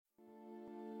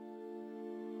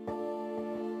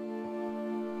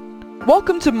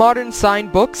Welcome to Modern Sign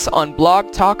Books on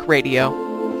Blog Talk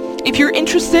Radio. If you're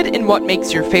interested in what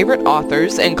makes your favorite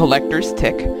authors and collectors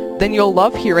tick, then you'll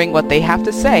love hearing what they have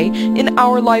to say in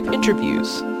our live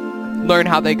interviews. Learn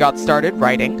how they got started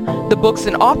writing, the books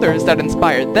and authors that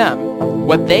inspired them,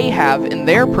 what they have in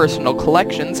their personal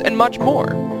collections, and much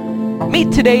more.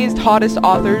 Meet today's hottest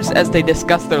authors as they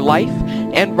discuss their life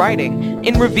and writing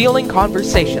in revealing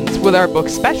conversations with our book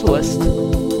specialist,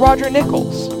 Roger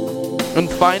Nichols. And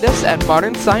find us at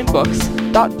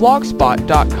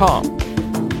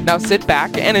modernsignbooks.blogspot.com. Now sit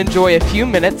back and enjoy a few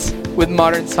minutes with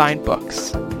Modern Sign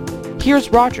Books. Here's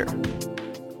Roger.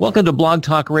 Welcome to Blog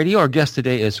Talk Radio. Our guest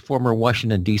today is former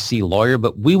Washington, D.C. lawyer,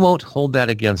 but we won't hold that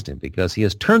against him because he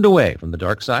has turned away from the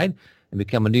dark side and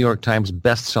become a New York Times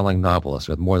best-selling novelist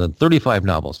with more than 35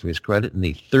 novels to his credit in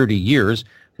the 30 years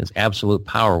since Absolute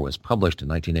Power was published in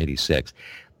 1986.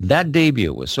 That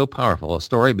debut was so powerful, a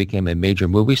story became a major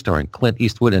movie starring Clint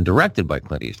Eastwood and directed by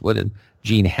Clint Eastwood and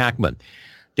Gene Hackman.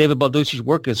 David Baldacci's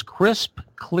work is crisp,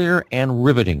 clear, and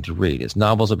riveting to read. His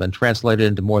novels have been translated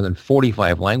into more than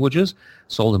 45 languages,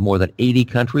 sold in more than 80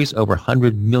 countries, over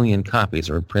 100 million copies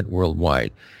are in print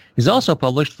worldwide. He's also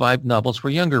published 5 novels for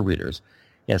younger readers.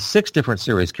 He has 6 different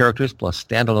series characters plus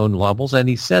standalone novels, and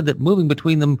he said that moving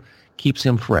between them keeps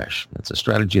him fresh. It's a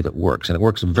strategy that works, and it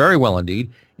works very well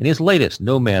indeed in his latest,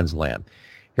 No Man's Land.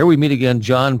 Here we meet again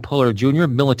John Puller Jr.,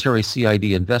 military CID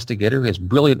investigator, his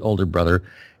brilliant older brother,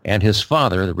 and his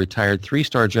father, the retired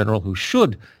 3-star general who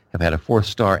should have had a 4th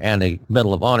star and a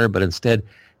Medal of Honor, but instead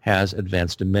has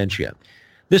advanced dementia.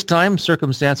 This time,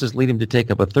 circumstances lead him to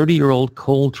take up a 30-year-old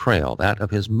cold trail, that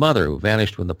of his mother, who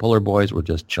vanished when the Puller boys were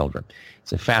just children.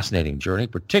 It's a fascinating journey,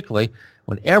 particularly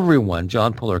when everyone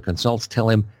John Puller consults tell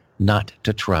him not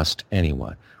to trust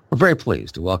anyone. We're very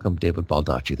pleased to welcome David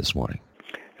Baldacci this morning.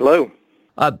 Hello.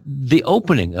 The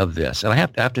opening of this, and I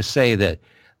have to say that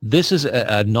this is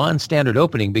a non-standard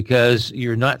opening because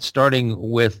you're not starting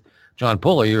with John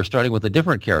Puller, you're starting with a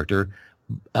different character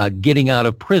getting out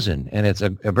of prison, and it's a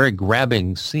very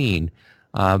grabbing scene.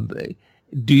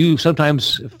 Do you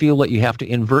sometimes feel that you have to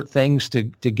invert things to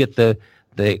get the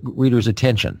reader's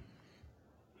attention?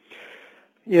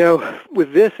 You know,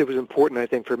 with this, it was important, I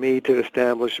think, for me to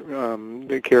establish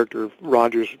the character of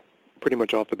Rogers pretty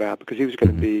much off the bat because he was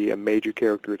going to be a major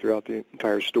character throughout the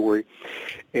entire story,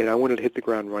 and I wanted to hit the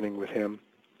ground running with him.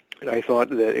 And I thought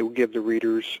that it would give the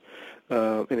readers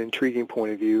an intriguing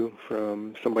point of view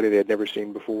from somebody they had never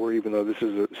seen before, even though this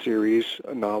is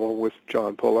a novel with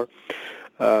John Puller.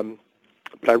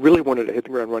 But I really wanted to hit the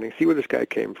ground running, see where this guy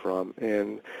came from,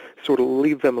 and sort of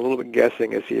leave them a little bit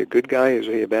guessing. Is he a good guy? Is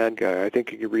he a bad guy? I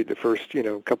think you could read the first,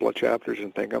 couple of chapters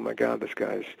and think, oh my God, this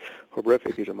guy's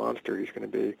horrific. He's a monster. He's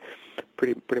going to be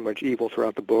pretty much evil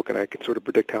throughout the book, and I can sort of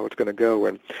predict how it's going to go.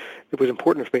 And it was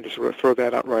important for me to sort of throw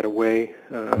that out right away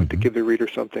to give the reader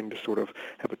something to sort of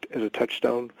have as a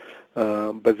touchstone,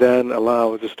 but then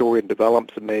allow as the story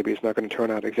develops that maybe it's not going to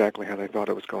turn out exactly how they thought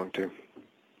it was going to.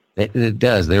 It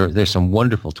does. There's some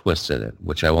wonderful twists in it,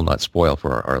 which I will not spoil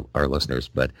for our listeners.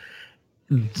 But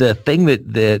the thing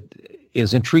that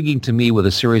is intriguing to me with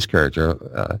a series character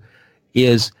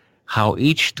is how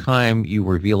each time you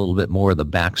reveal a little bit more of the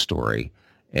backstory,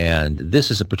 and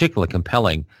this is a particularly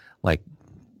compelling, like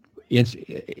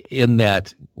in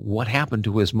that what happened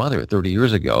to his mother 30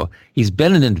 years ago. He's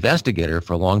been an investigator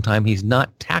for a long time. He's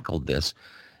not tackled this,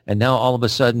 and now all of a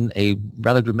sudden a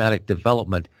rather dramatic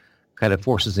development kind of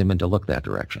forces him into look that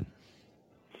direction.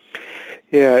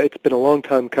 Yeah, it's been a long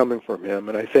time coming from him,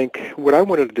 and I think what I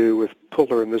wanted to do with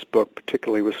Puller in this book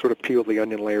particularly was sort of peel the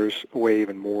onion layers away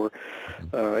even more.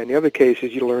 In the other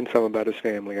cases, you learn some about his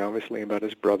family, obviously, about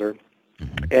his brother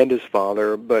and his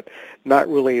father, but not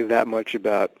really that much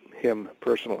about him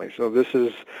personally. So this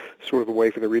is sort of a way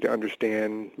for the reader to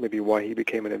understand maybe why he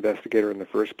became an investigator in the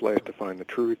first place, to find the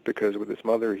truth, because with his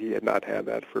mother, he had not had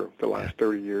that for the last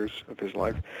 30 years of his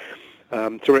life.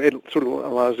 So it sort of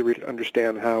allows the reader to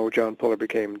understand how John Puller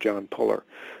became John Puller.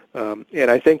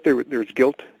 And I think there's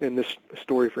guilt in this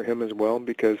story for him as well,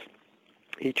 because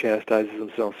he chastises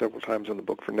himself several times in the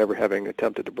book for never having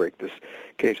attempted to break this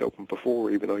case open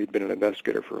before, even though he'd been an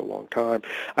investigator for a long time.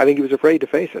 I think he was afraid to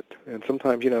face it. And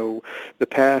sometimes, the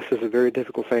past is a very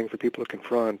difficult thing for people to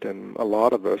confront, and a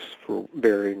lot of us, for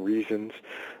varying reasons,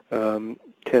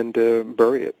 tend to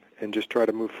bury it and just try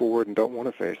to move forward and don't want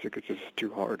to face it because it's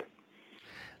too hard.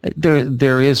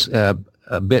 There is a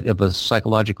bit of a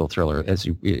psychological thriller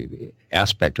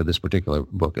aspect to this particular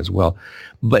book as well.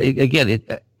 But again,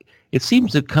 it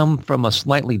seems to come from a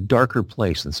slightly darker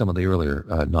place than some of the earlier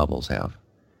novels have.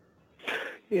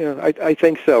 Yeah, I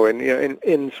think so. And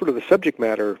in sort of the subject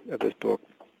matter of this book,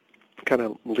 kind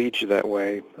of leads you that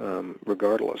way,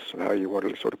 regardless of how you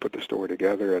wanted to sort of put the story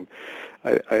together. And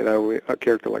I know a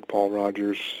character like Paul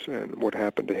Rogers and what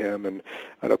happened to him, and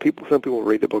I know some people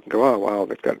read the book and go, oh wow,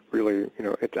 they've got really,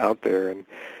 it's out there,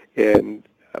 and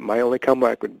my only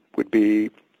comeback would be,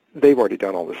 they've already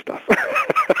done all this stuff.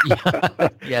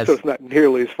 Yes. So it's not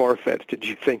nearly as far-fetched as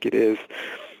you think it is.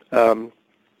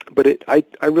 But I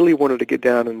really wanted to get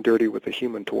down and dirty with the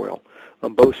human toil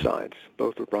on both sides,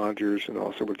 both with Rogers and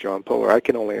also with John Puller. I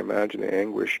can only imagine the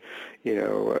anguish,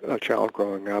 a child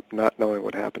growing up not knowing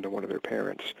what happened to one of their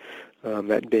parents,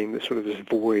 that being this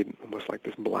void, almost like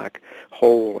this black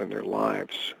hole in their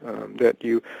lives, that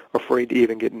you are afraid to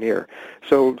even get near.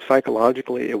 So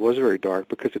psychologically, it was very dark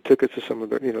because it took us to some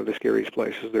of the scariest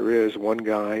places there is. One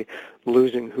guy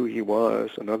losing who he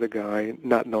was, another guy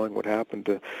not knowing what happened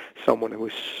to someone who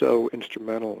was so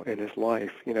instrumental in his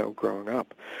life, growing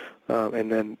up,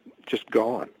 and then just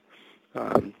gone.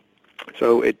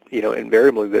 So it,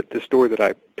 invariably, the story that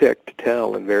I picked to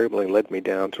tell invariably led me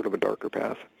down sort of a darker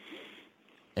path.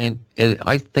 And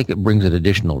I think it brings an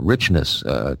additional richness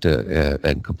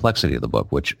and complexity to the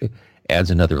book, which adds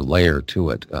another layer to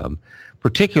it.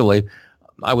 Particularly,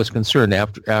 I was concerned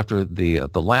after the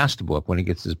last book, when he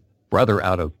gets his brother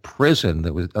out of prison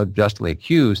that was unjustly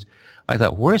accused. I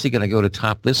thought, where is he going to go to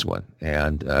top this one?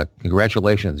 And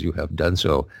congratulations, you have done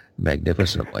so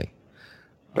magnificently.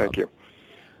 Thank you.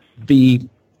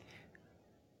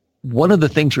 One of the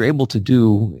things you're able to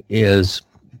do is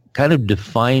kind of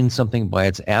define something by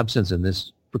its absence in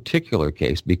this particular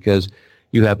case, because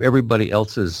you have everybody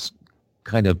else's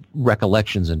kind of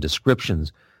recollections and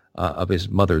descriptions of his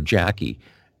mother, Jackie,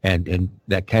 and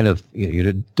that kind of,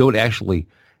 you don't actually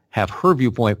have her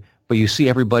viewpoint, but you see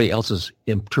everybody else's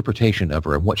interpretation of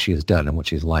her and what she has done and what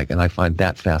she's like, and I find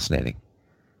that fascinating.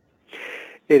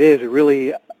 It is. It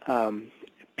really,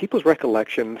 people's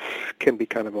recollections can be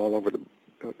kind of all over the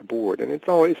board, and it's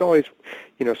always,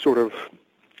 sort of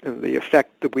the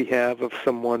effect that we have of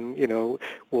someone,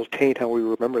 will taint how we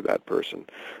remember that person.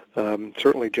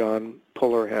 Certainly John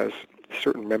Puller has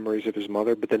certain memories of his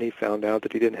mother, but then he found out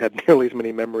that he didn't have nearly as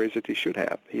many memories as he should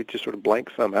have. He just sort of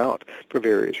blanked some out for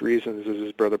various reasons, as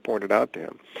his brother pointed out to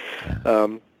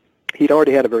him. He'd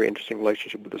already had a very interesting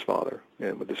relationship with his father,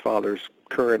 and with his father's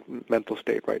current mental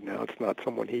state right now, it's not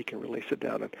someone he can really sit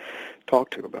down and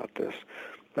talk to about this.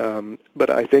 But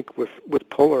I think with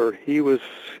Puller, he was,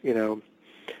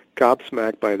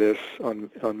 gobsmacked by this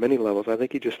on many levels. I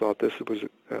think he just thought this was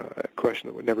a question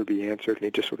that would never be answered, and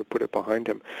he just sort of put it behind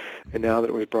him. And now that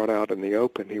it was brought out in the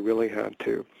open, he really had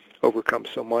to overcome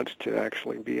so much to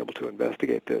actually be able to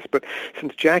investigate this. But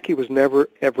since Jackie was never,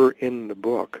 ever in the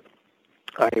book,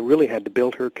 I really had to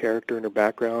build her character and her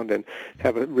background and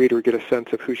have a reader get a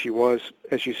sense of who she was,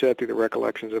 as you said, through the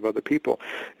recollections of other people.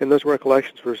 And those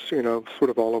recollections were, sort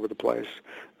of all over the place.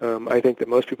 I think that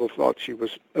most people thought she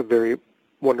was a very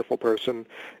wonderful person,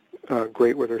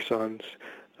 great with her sons,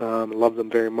 loved them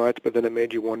very much, but then it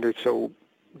made you wonder, so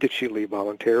did she leave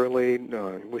voluntarily?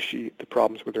 The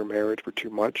problems with her marriage were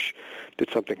too much? Did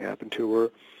something happen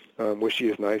to her? Was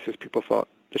she as nice as people thought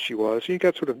that she was? So you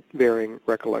got sort of varying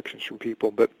recollections from people,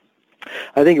 but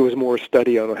I think it was more a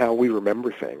study on how we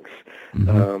remember things,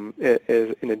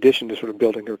 in addition to sort of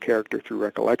building her character through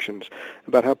recollections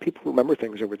about how people remember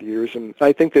things over the years. And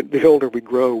I think that the older we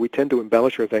grow, we tend to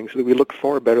embellish our things so that we look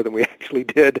far better than we actually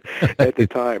did at the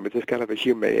time. It's just kind of a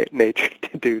human nature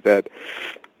to do that.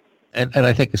 And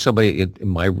I think as somebody in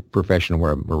my profession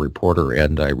where I'm a reporter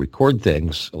and I record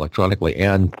things electronically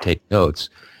and take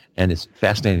notes, and it's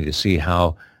fascinating to see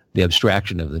how the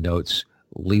abstraction of the notes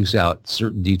leaves out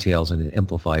certain details and it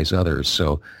amplifies others.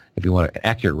 So if you want an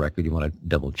accurate record, you want to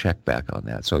double check back on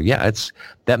that. So yeah,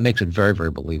 that makes it very,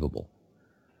 very believable.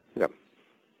 Yep.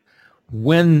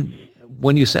 When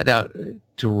you set out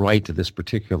to write this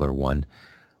particular one,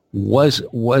 was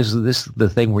this the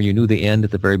thing where you knew the end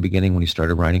at the very beginning when you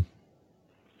started writing?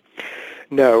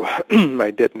 No,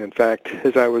 I didn't. In fact,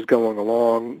 as I was going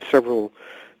along, several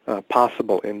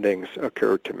possible endings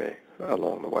occurred to me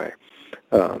along the way.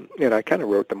 And I kind of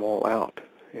wrote them all out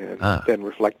and then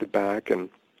reflected back and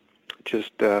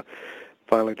just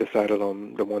finally decided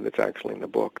on the one that's actually in the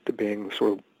book to being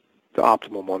sort of the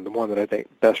optimal one, the one that I think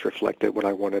best reflected what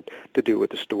I wanted to do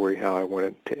with the story, how I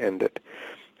wanted to end it.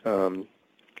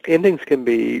 Endings can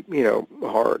be,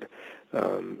 hard.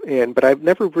 But I've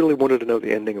never really wanted to know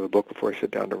the ending of a book before I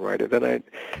sit down to write it. Then it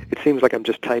seems like I'm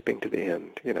just typing to the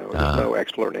end. There's no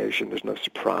explanation, there's no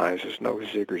surprise, there's no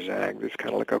zig or zag. It's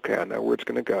kind of like, okay, I know where it's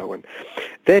going to go. And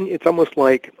then it's almost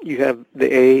like you have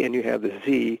the A and you have the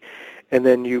Z, and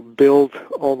then you build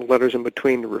all the letters in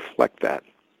between to reflect that.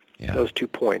 Yeah. Those 2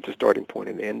 points, the starting point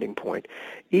and the ending point.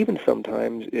 Even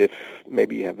sometimes if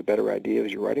maybe you have a better idea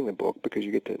as you're writing the book because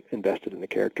you get to invest it in the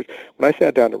characters. When I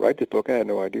sat down to write this book, I had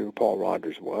no idea who Paul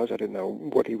Rogers was. I didn't know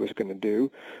what he was going to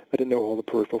do. I didn't know all the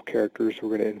peripheral characters who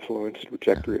were going to influence the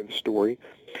trajectory of the story.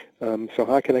 So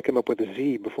how can I come up with a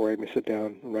Z before I even sit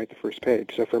down and write the first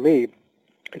page? So for me,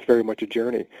 it's very much a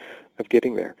journey of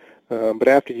getting there. But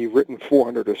after you've written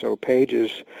 400 or so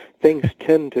pages, things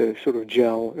tend to sort of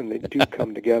gel, and they do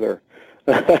come together.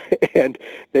 And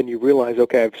then you realize,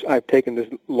 okay, I've taken this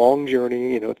long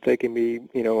journey. It's taken me,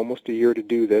 almost a year to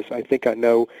do this. I think I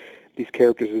know these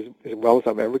characters as well as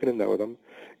I'm ever going to know them.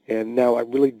 And now I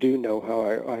really do know how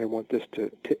I want this to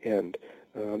end.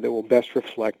 That will best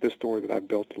reflect the story that I've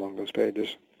built along those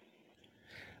pages.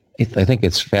 I think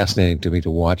it's fascinating to me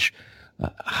to watch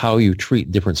how you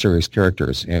treat different series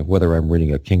characters, and whether I'm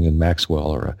reading a King and Maxwell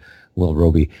or a Will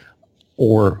Roby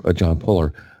or a John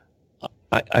Puller.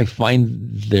 I find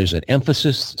there's an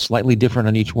emphasis slightly different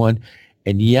on each one,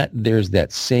 and yet there's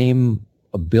that same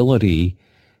ability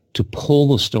to pull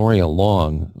the story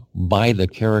along by the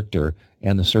character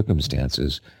and the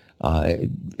circumstances.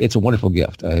 It's a wonderful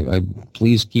gift. I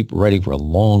please keep writing for a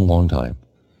long, long time.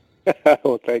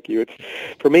 Well, thank you.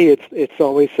 For me, it's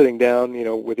always sitting down,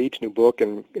 with each new book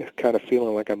and kind of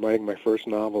feeling like I'm writing my first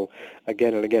novel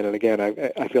again and again and again.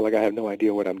 I feel like I have no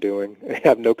idea what I'm doing. I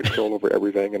have no control over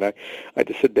everything, and I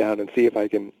just sit down and see if I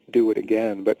can do it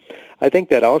again. But I think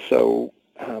that also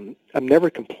I'm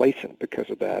never complacent because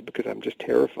of that, because I'm just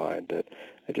terrified that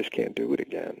I just can't do it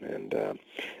again. And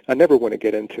I never want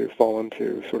to fall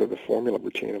into sort of the formula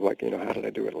routine of like, how did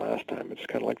I do it last time? It's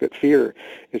kind of like that. Fear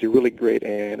is a really great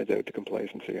antidote to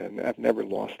complacency, and I've never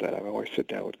lost that. I always sit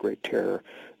down with great terror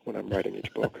when I'm writing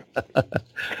each book.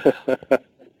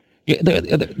 Yeah,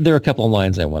 there are a couple of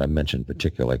lines I want to mention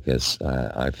particularly because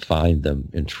I find them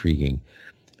intriguing.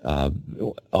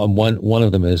 One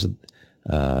of them is,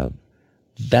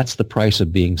 that's the price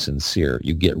of being sincere.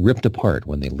 You get ripped apart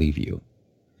when they leave you.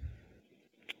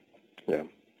 Yeah.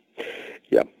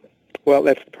 Yeah. Well,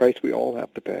 that's the price we all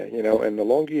have to pay, and the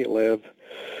longer you live,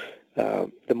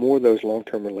 the more those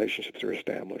long-term relationships are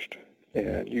established,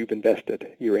 and you've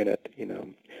invested, you're in it,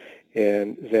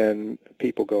 and then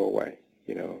people go away,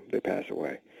 they pass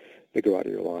away, they go out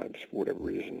of your lives for whatever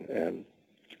reason, and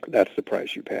that's the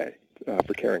price you pay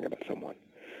for caring about someone.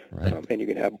 Right. And you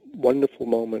can have wonderful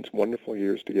moments, wonderful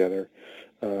years together,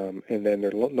 and then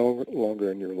they're no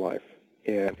longer in your life.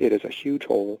 And it is a huge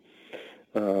hole.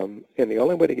 And the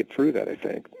only way to get through that, I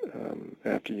think,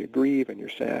 after you grieve and you're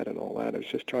sad and all that, is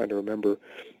just trying to remember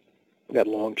that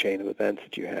long chain of events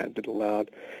that you had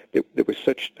there was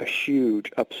such a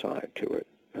huge upside to it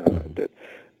that,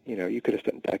 you could have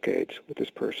spent decades with this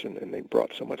person and they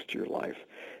brought so much to your life.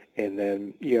 And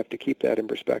then you have to keep that in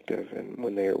perspective. And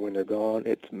when they're gone,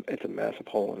 it's a massive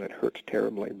hole and it hurts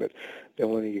terribly. But the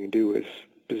only thing you can do is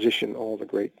position all the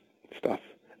great stuff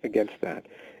against that,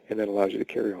 and that allows you to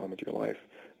carry on with your life.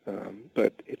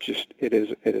 But it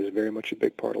is very much a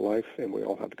big part of life, and we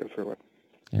all have to go through it.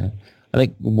 Yeah, I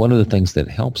think one of the things that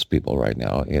helps people right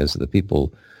now is the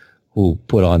people who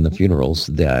put on the funerals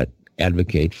that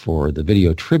advocate for the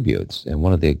video tributes. And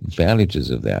one of the advantages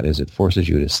of that is it forces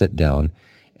you to sit down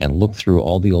and look through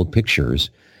all the old pictures.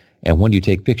 And when you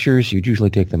take pictures, you usually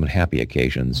take them on happy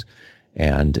occasions.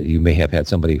 And you may have had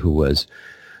somebody who was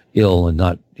ill and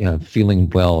not feeling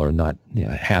well or not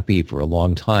happy for a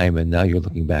long time, and now you're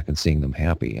looking back and seeing them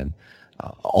happy. And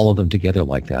all of them together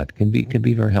like that can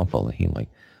be very helpful in healing.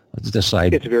 Let's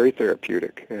decide. It's very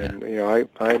therapeutic. And,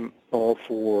 I'm all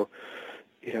for,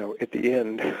 at the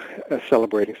end,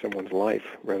 celebrating someone's life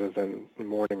rather than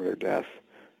mourning their death.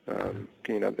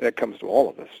 That comes to all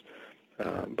of us.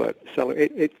 But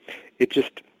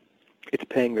it's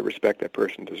paying the respect that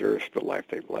person deserves for the life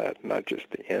they've led, not just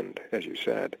the end, as you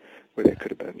said, where they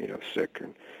could have been, sick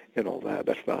and all that.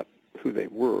 That's not who they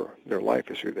were. Their life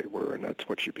is who they were, and that's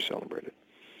what should be celebrated.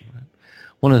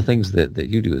 One of the things that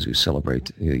you do is you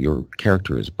celebrate your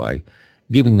characters by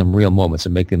giving them real moments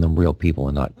and making them real people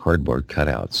and not cardboard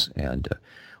cutouts. And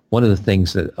one of the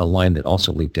things a line that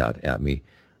also leaped out at me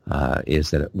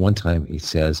is that at one time he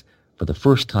says, for the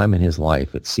first time in his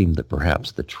life, it seemed that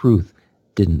perhaps the truth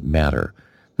didn't matter.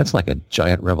 That's like a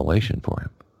giant revelation for him.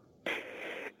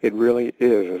 It really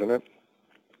is, isn't it?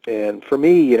 And for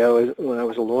me, when I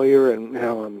was a lawyer and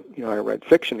now I write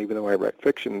fiction, even though I write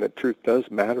fiction, the truth does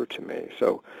matter to me.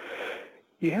 So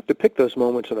you have to pick those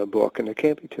moments in a book, and there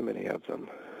can't be too many of them,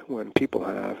 when people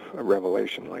have a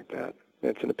revelation like that.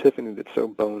 It's an epiphany that's so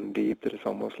bone deep that it's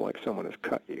almost like someone has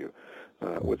cut you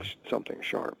with something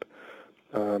sharp.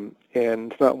 And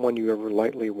it's not one you ever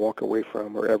lightly walk away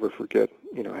from or ever forget,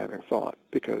 having thought,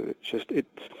 because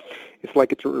it's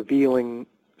like it's revealing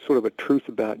sort of a truth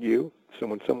about you. So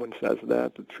when someone says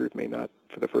that, the truth may not,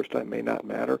 for the first time, may not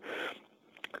matter.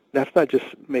 That's not just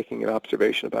making an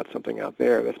observation about something out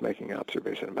there. That's making an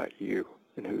observation about you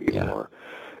and who you are.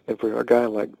 And for a guy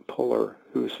like Puller,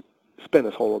 who's spent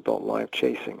his whole adult life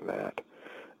chasing that,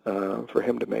 for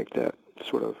him to make that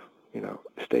sort of,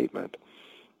 statement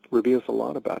reveals a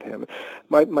lot about him.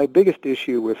 My biggest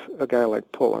issue with a guy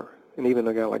like Puller, and even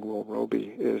a guy like Will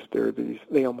Roby, is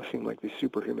they almost seem like these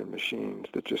superhuman machines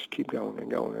that just keep going and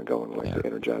going and going like the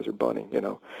Energizer Bunny,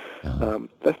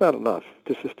 That's not enough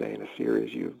to sustain a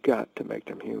series. You've got to make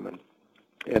them human.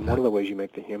 And one of the ways you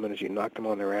make them human is you knock them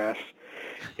on their ass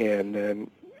and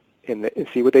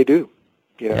see what they do.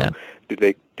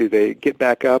 Do they get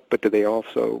back up, but do they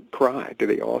also cry? Do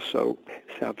they also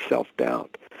have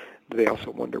self-doubt? Do they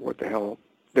also wonder what the hell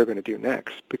they're going to do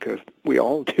next? Because we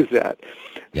all do that.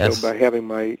 Yes. So by having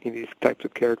these types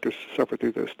of characters suffer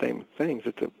through those same things,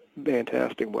 it's a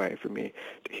fantastic way for me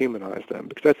to humanize them,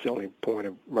 because that's the only point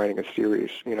of writing a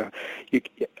series.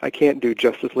 I can't do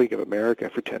Justice League of America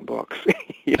for 10 books.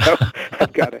 I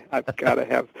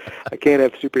can't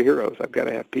have superheroes. I've got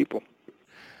to have people.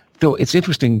 So it's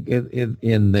interesting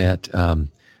in that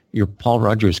your Paul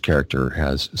Rogers character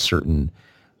has certain,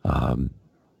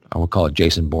 I would call it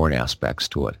Jason Bourne aspects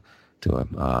to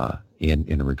him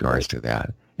in regards to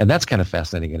that. And that's kind of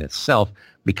fascinating in itself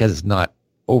because it's not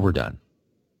overdone.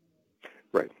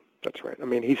 Right. That's right. I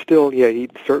mean, he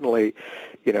certainly,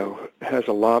 has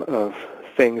a lot of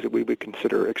things that we would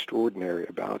consider extraordinary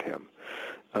about him.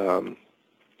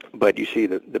 But you see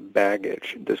the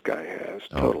baggage this guy has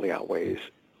totally outweighs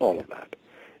all of that.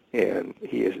 And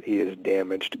he is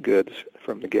damaged goods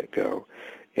from the get-go.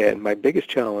 And my biggest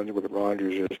challenge with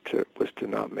Rogers was to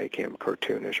not make him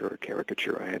cartoonish or a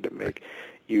caricature. I had to make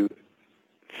you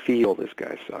feel this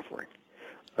guy's suffering.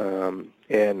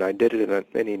 And I did it in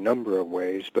any number of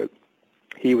ways, but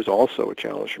he was also a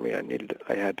challenge for me.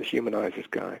 I had to humanize this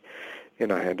guy,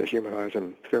 and I had to humanize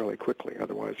him fairly quickly.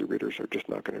 Otherwise, the readers are just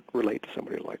not going to relate to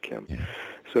somebody like him. Yeah.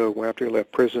 So after he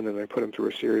left prison, and I put him through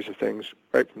a series of things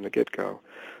right from the get-go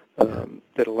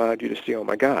that allowed you to see, oh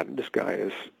my God, this guy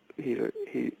is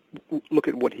he look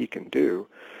at what he can do.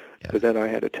 Yes. But then I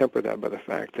had to temper that by the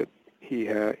fact that he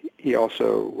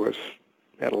also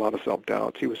had a lot of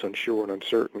self-doubts. He was unsure and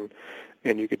uncertain,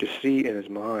 and you could just see in his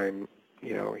mind,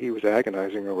 he was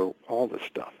agonizing over all this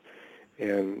stuff.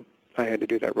 And I had to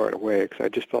do that right away because I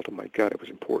just felt in my gut it was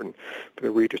important for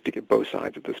the readers to get both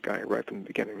sides of this guy right from the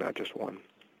beginning, not just one.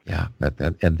 Yeah,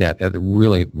 that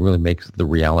really, really makes the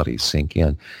reality sink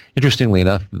in. Interestingly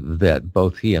enough, that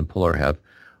both he and Puller have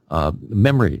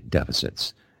memory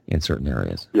deficits in certain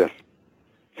areas. Yes.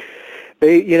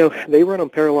 They run on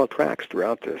parallel tracks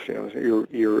throughout this.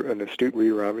 You're an astute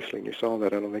reader, obviously, and you saw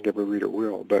that. I don't think every reader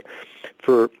will. But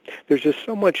there's just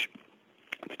so much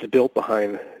that's built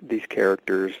behind these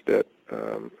characters that,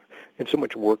 and so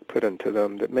much work put into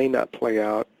them that may not play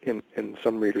out in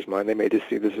some readers' mind. They may just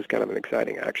see this as kind of an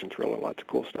exciting action thriller. Lots of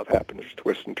cool stuff happens. There's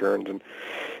twists and turns and,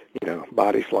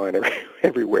 bodies flying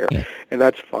everywhere. Yeah. And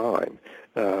that's fine.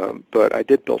 But I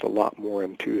did build a lot more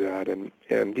into that.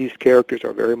 And these characters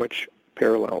are very much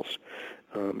parallels.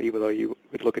 Even though you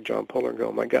would look at John Puller and go,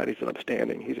 oh my God, he's an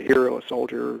upstanding. He's a hero, a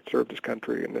soldier, served his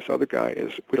country. And this other guy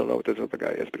we don't know what this other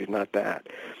guy is, but he's not that.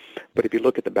 But if you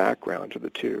look at the backgrounds of the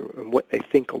two and what they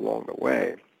think along the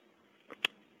way,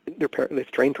 there's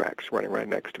train tracks running right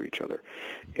next to each other.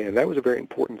 And that was a very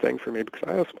important thing for me because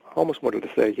I almost wanted to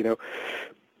say,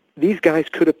 these guys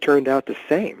could have turned out the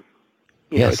same.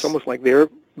 Yes. It's almost like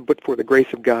but for the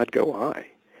grace of God go I.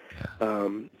 Yeah.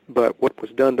 But what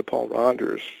was done to Paul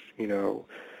Rogers,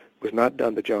 was not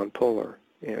done to John Puller,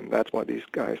 and that's why these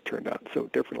guys turned out so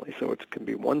differently. So it can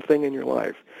be one thing in your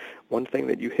life, one thing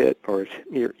that you hit or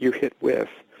you hit with,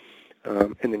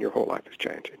 and then your whole life has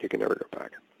changed, and you can never go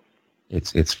back.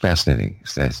 It's fascinating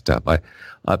stuff.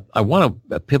 I want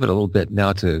to pivot a little bit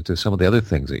now to some of the other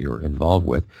things that you're involved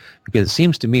with, because it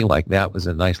seems to me like that was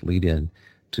a nice lead-in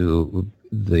to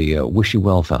the Wish You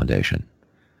Well Foundation.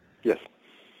 Yes.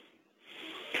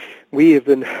 We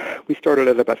started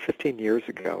it about 15 years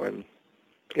ago, and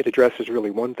it addresses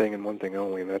really one thing and one thing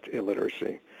only, and that's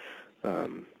illiteracy.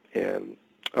 And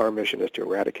our mission is to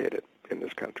eradicate it in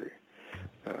this country.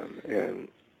 And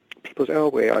people say, oh,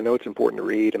 wait, I know it's important to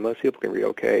read, and most people can read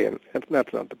okay, and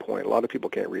that's not the point. A lot of people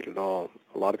can't read at all.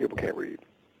 A lot of people can't read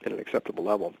at an acceptable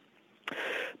level.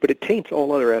 But it taints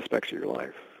all other aspects of your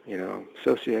life,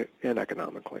 socio and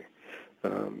economically.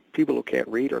 People who can't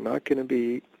read are not going to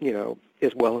be,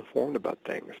 as well informed about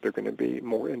things. They're going to be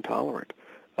more intolerant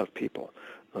of people.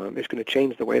 It's going to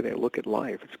change the way they look at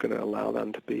life. It's going to allow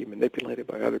them to be manipulated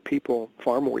by other people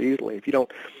far more easily. If you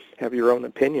don't have your own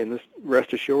opinions,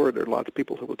 rest assured there are lots of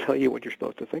people who will tell you what you're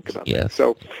supposed to think about things.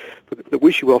 So for the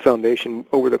Wish You Well Foundation,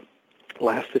 over the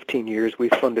last 15 years,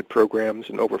 we've funded programs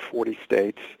in over 40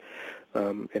 states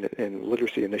and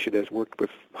literacy initiatives, worked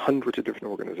with hundreds of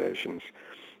different organizations,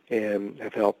 and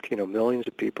have helped millions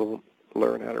of people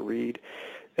learn how to read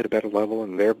at a better level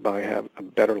and thereby have a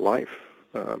better life.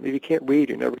 If you can't read,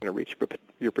 you're never going to reach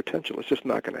your potential. It's just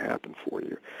not going to happen for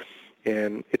you.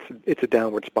 And it's a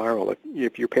downward spiral.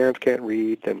 If your parents can't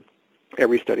read, then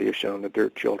every study has shown that their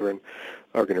children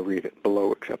are going to read at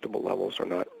below acceptable levels or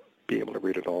not be able to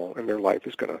read at all, and their life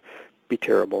is going to be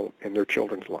terrible, and their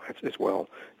children's lives as well.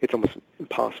 It's almost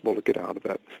impossible to get out of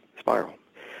that spiral.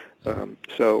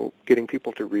 So getting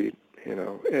people to read,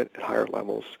 at higher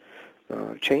levels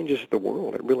changes the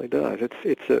world. It really does.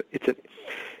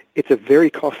 It's a very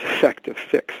cost-effective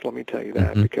fix. Let me tell you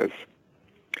that, because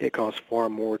it costs far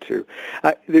more to.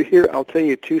 Here, I'll tell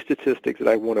you two statistics that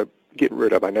I want to get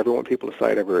rid of. I never want people to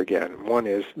cite ever again. One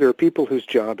is there are people whose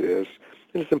job is,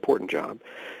 and it's an important job,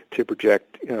 to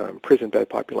project prison bed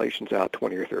populations out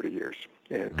 20 or 30 years.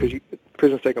 And because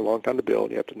prisons take a long time to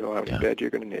build, you have to know how many beds you're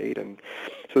going to need. And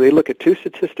so they look at two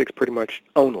statistics pretty much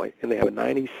only, and they have a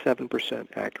 97%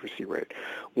 accuracy rate.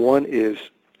 One is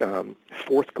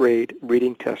fourth grade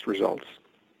reading test results,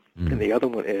 and the other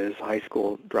one is high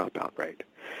school dropout rate.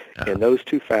 And those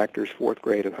two factors, fourth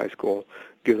grade and high school,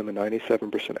 give them a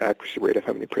 97% accuracy rate of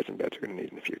how many prison beds are going to need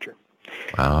in the future.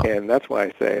 Wow. And that's why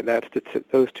I say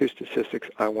those two statistics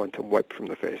I want to wipe from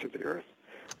the face of the earth.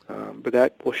 But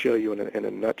that will show you in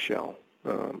a nutshell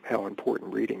how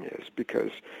important reading is,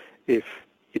 because if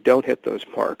you don't hit those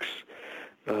marks,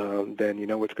 then you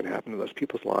know what's going to happen to those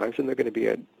people's lives, and they're going to be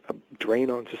a drain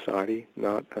on society,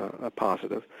 not a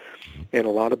positive. And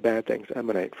a lot of bad things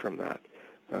emanate from that.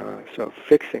 So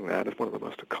fixing that is one of the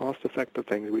most cost-effective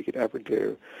things we could ever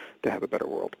do to have a better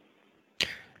world.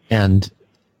 And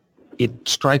it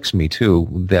strikes me, too,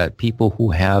 that people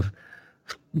who have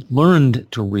learned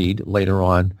to read later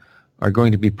on are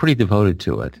going to be pretty devoted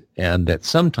to it, and that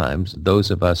sometimes those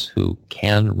of us who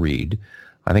can read,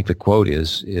 I think the quote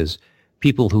is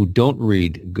people who don't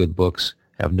read good books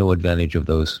have no advantage of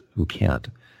those who can't.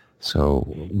 So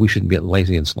we shouldn't get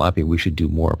lazy and sloppy. We should do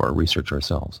more of our research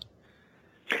ourselves.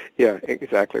 Yeah,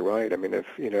 exactly right. I mean, if,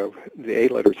 the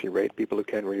illiteracy rate, people who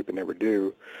can read but never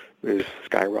do, is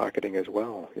skyrocketing as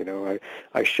well.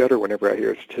 I shudder whenever I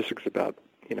hear statistics about,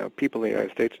 people in the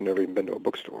United States who never even been to a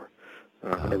bookstore,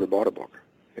 never bought a book.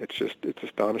 It's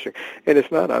astonishing. And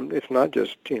it's not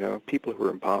just, people who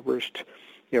are impoverished.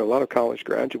 A lot of college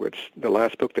graduates, the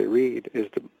last book they read is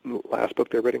the last book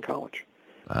they read in college.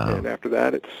 Wow. And after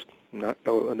that, it's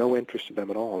no interest in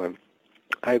them at all. And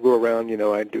I go around,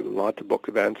 I do lots of book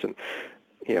events, and,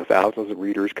 thousands of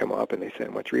readers come up, and they say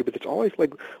how much read. But it's always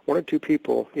like one or two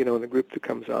people, in the group that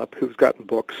comes up who's gotten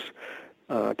books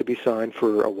to be signed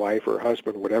for a wife or a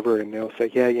husband or whatever, and they'll say,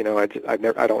 yeah,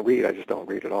 I don't read. I just don't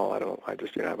read at all. I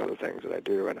just have other things that I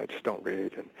do, and I just don't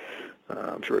read. And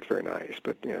I'm sure it's very nice,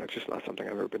 but it's just not something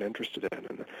I've ever been interested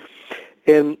in.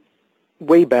 And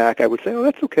way back, I would say, oh,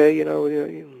 that's okay.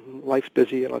 Life's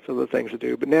busy and lots of other things to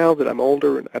do. But now that I'm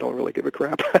older and I don't really give a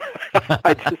crap,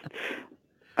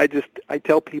 I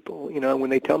tell people, when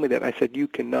they tell me that, I said, you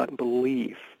cannot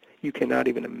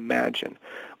even imagine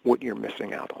what you're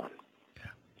missing out on.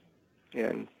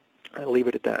 And I leave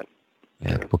it at that.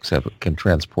 Yeah, books can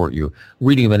transport you.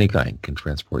 Reading of any kind can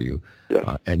transport you.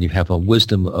 Yeah. And you have a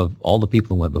wisdom of all the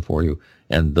people who went before you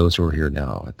and those who are here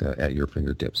now at your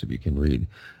fingertips if you can read.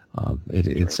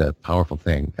 It's a powerful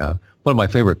thing. One of my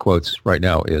favorite quotes right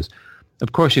now is,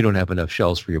 of course you don't have enough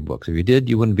shelves for your books. If you did,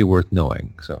 you wouldn't be worth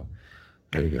knowing. So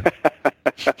there you go.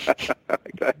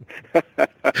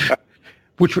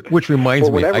 Which reminds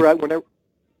me.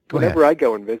 Whenever I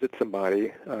go and visit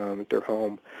somebody at their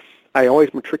home, I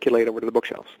always matriculate over to the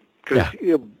bookshelves,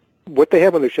 because what they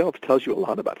have on their shelves tells you a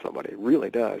lot about somebody. It really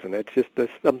does, and that's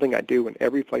something I do in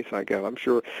every place I go. I'm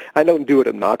sure I don't do it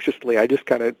obnoxiously. I just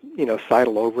kind of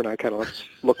sidle over and I kind of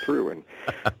look through,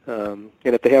 and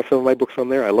if they have some of my books on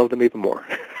there, I love them even more.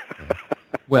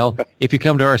 Well, if you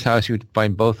come to our house, you'd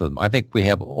find both of them. I think we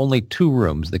have only two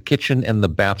rooms, the kitchen and the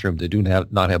bathroom, that do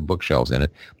not have bookshelves in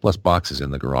it, plus boxes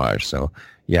in the garage. So,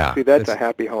 yeah. See, that's a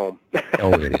happy home.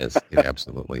 Oh, it is. It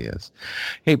absolutely is.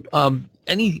 Hey,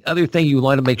 any other thing you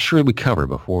want to make sure we cover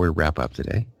before we wrap up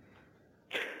today?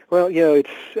 Well,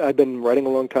 I've been writing a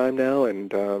long time now,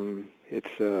 and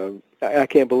I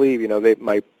can't believe,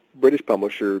 my British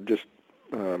publisher just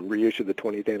reissued the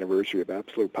 20th anniversary of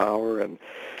Absolute Power, and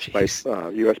my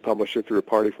U.S. publisher threw a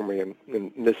party for me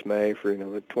in this May for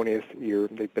the 20th year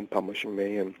they've been publishing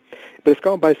me, but it's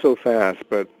gone by so fast.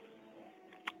 But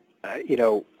I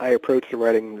approach the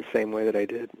writing the same way that I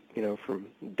did from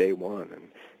day one, and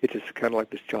it's just kind of like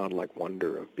this childlike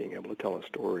wonder of being able to tell a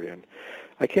story, and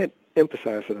I can't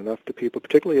emphasize it enough to people,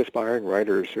 particularly aspiring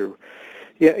writers who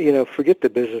forget the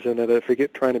business end of it,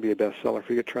 forget trying to be a bestseller,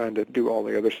 forget trying to do all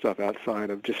the other stuff outside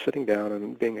of just sitting down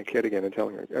and being a kid again and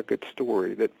telling a good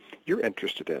story that you're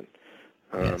interested in.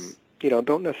 Yes.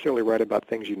 Don't necessarily write about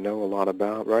things you know a lot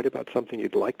about. Write about something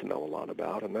you'd like to know a lot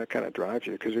about, and that kind of drives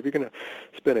you. Because if you're going to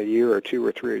spend a year or two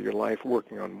or three of your life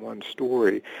working on one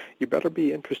story, you better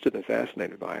be interested and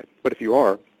fascinated by it. But if you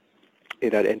are,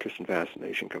 that interest and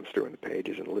fascination comes through in the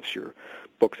pages and lifts your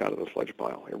books out of the sludge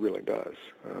pile. It really does.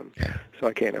 So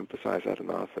I can't emphasize that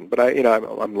enough. But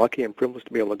I'm lucky and privileged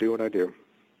to be able to do what I do.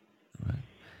 Right.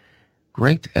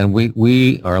 Great, and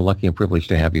we are lucky and privileged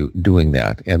to have you doing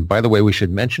that. And by the way, we should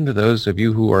mention to those of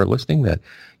you who are listening that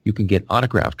you can get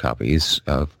autographed copies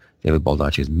of David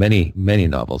Baldacci's many, many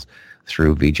novels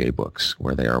through VJ Books,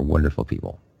 where they are wonderful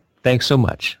people. Thanks so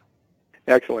much.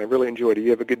 Excellent. I really enjoyed it.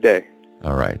 You have a good day.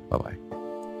 All right. Bye-bye.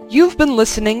 You've been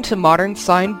listening to Modern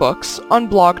Sign Books on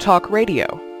Blog Talk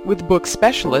Radio with book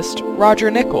specialist Roger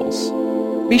Nichols.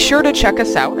 Be sure to check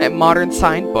us out at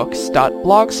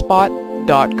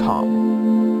modernsignbooks.blogspot.com.